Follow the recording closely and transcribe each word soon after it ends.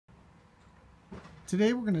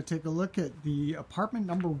Today we're going to take a look at the apartment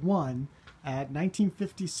number 1 at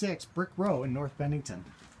 1956 Brick Row in North Bennington.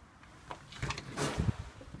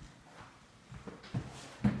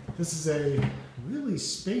 This is a really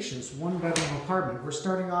spacious one-bedroom apartment. We're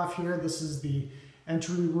starting off here. This is the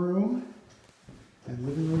entry room and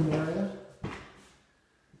living room area.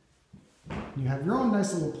 You have your own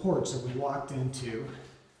nice little porch that we walked into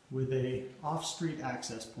with a off-street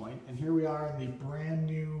access point. And here we are in the brand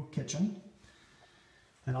new kitchen.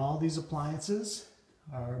 And all these appliances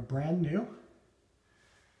are brand new.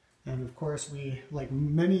 And of course, we, like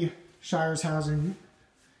many Shires housing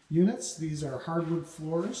units, these are hardwood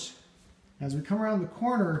floors. As we come around the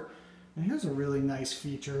corner, and here's a really nice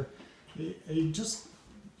feature, a just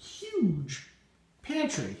huge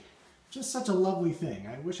pantry. Just such a lovely thing.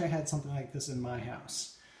 I wish I had something like this in my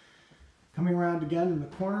house. Coming around again in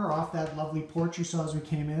the corner, off that lovely porch you saw as we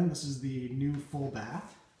came in, this is the new full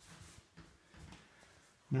bath.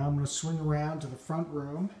 Now I'm going to swing around to the front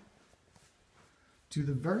room, to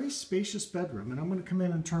the very spacious bedroom, and I'm going to come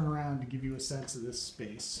in and turn around to give you a sense of this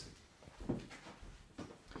space.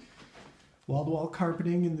 Wall-to-wall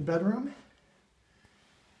carpeting in the bedroom,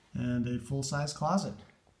 and a full-size closet.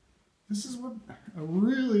 This is what a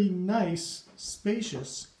really nice,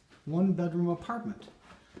 spacious, one-bedroom apartment.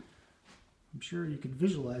 I'm sure you could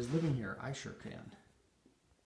visualize living here. I sure can.